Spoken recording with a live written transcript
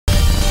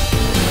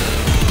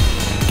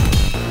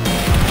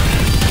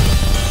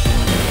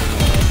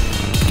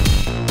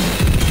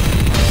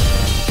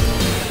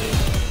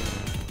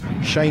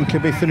Shine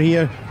could be through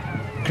here.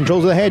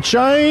 Controls of the head,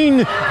 Shine!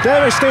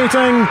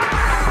 Devastating!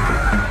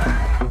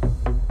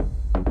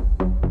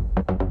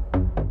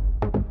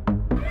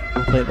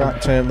 Play it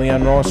back to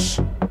Leanne Ross.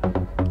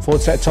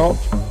 Floats at top.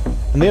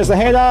 And there's the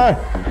header!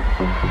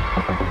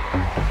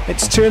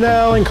 It's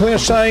 2-0 and Clare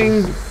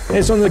Shine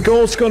is on the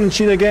goal scoring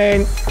sheet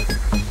again.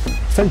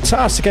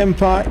 Fantastic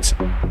impact.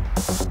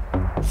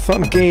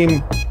 Third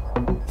game,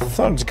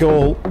 third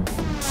goal.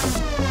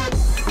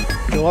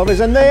 Love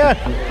is in there,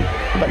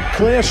 but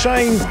Clare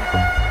Shine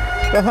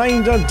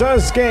behind her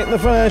does get the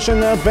finish,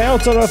 and their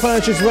belter a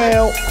finish as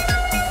well.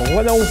 A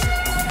little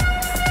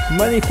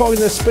mini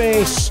pocket of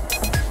space,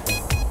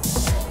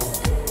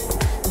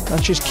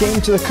 and she's came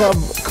to the curb,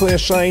 Clare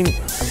Shine,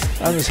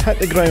 and has hit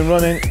the ground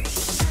running.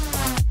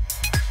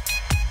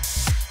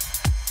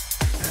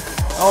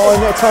 Oh,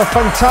 and it's a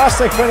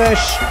fantastic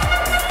finish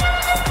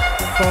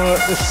for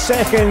the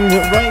second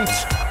right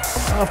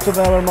after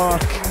the hour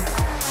mark.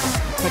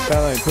 Pick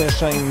that out, Clare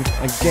Shine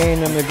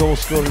again in the goal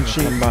scoring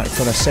sheet. And back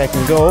for a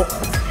second goal.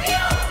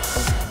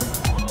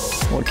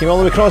 Well, it came all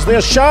the way across there,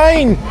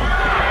 Shine!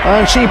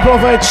 And she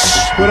profits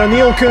where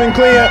O'Neill couldn't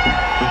clear.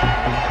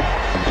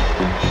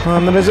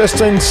 And the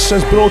resistance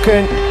is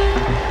broken.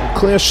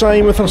 Clare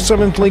Shine with her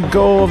 7th league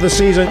goal of the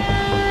season,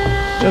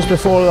 just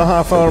before the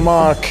half-hour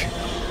mark.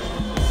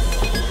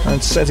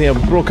 And City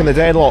have broken the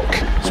deadlock.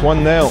 It's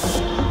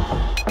 1-0.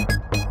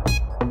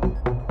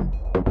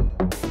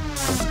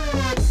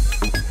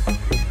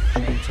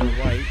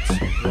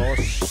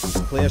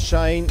 Clare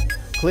Shine.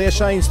 Clare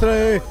Shine's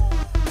through,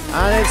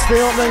 and it's the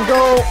opening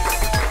goal.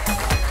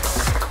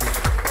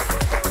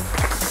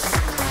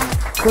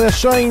 Clare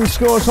Shine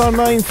scores her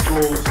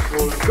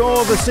 9th goal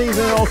of the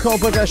season in all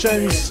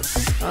competitions.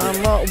 And a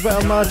little bit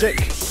of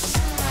magic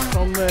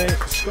from the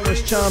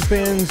Scottish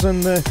champions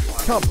and the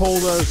cup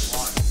holders.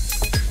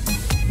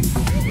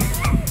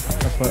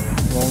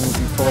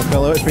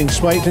 It's been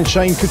swiped and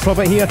Shine could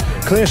profit here.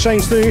 Clare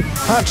Shine's through,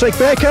 hat-trick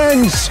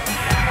beckons,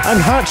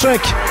 and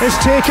hat-trick is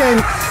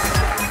taken.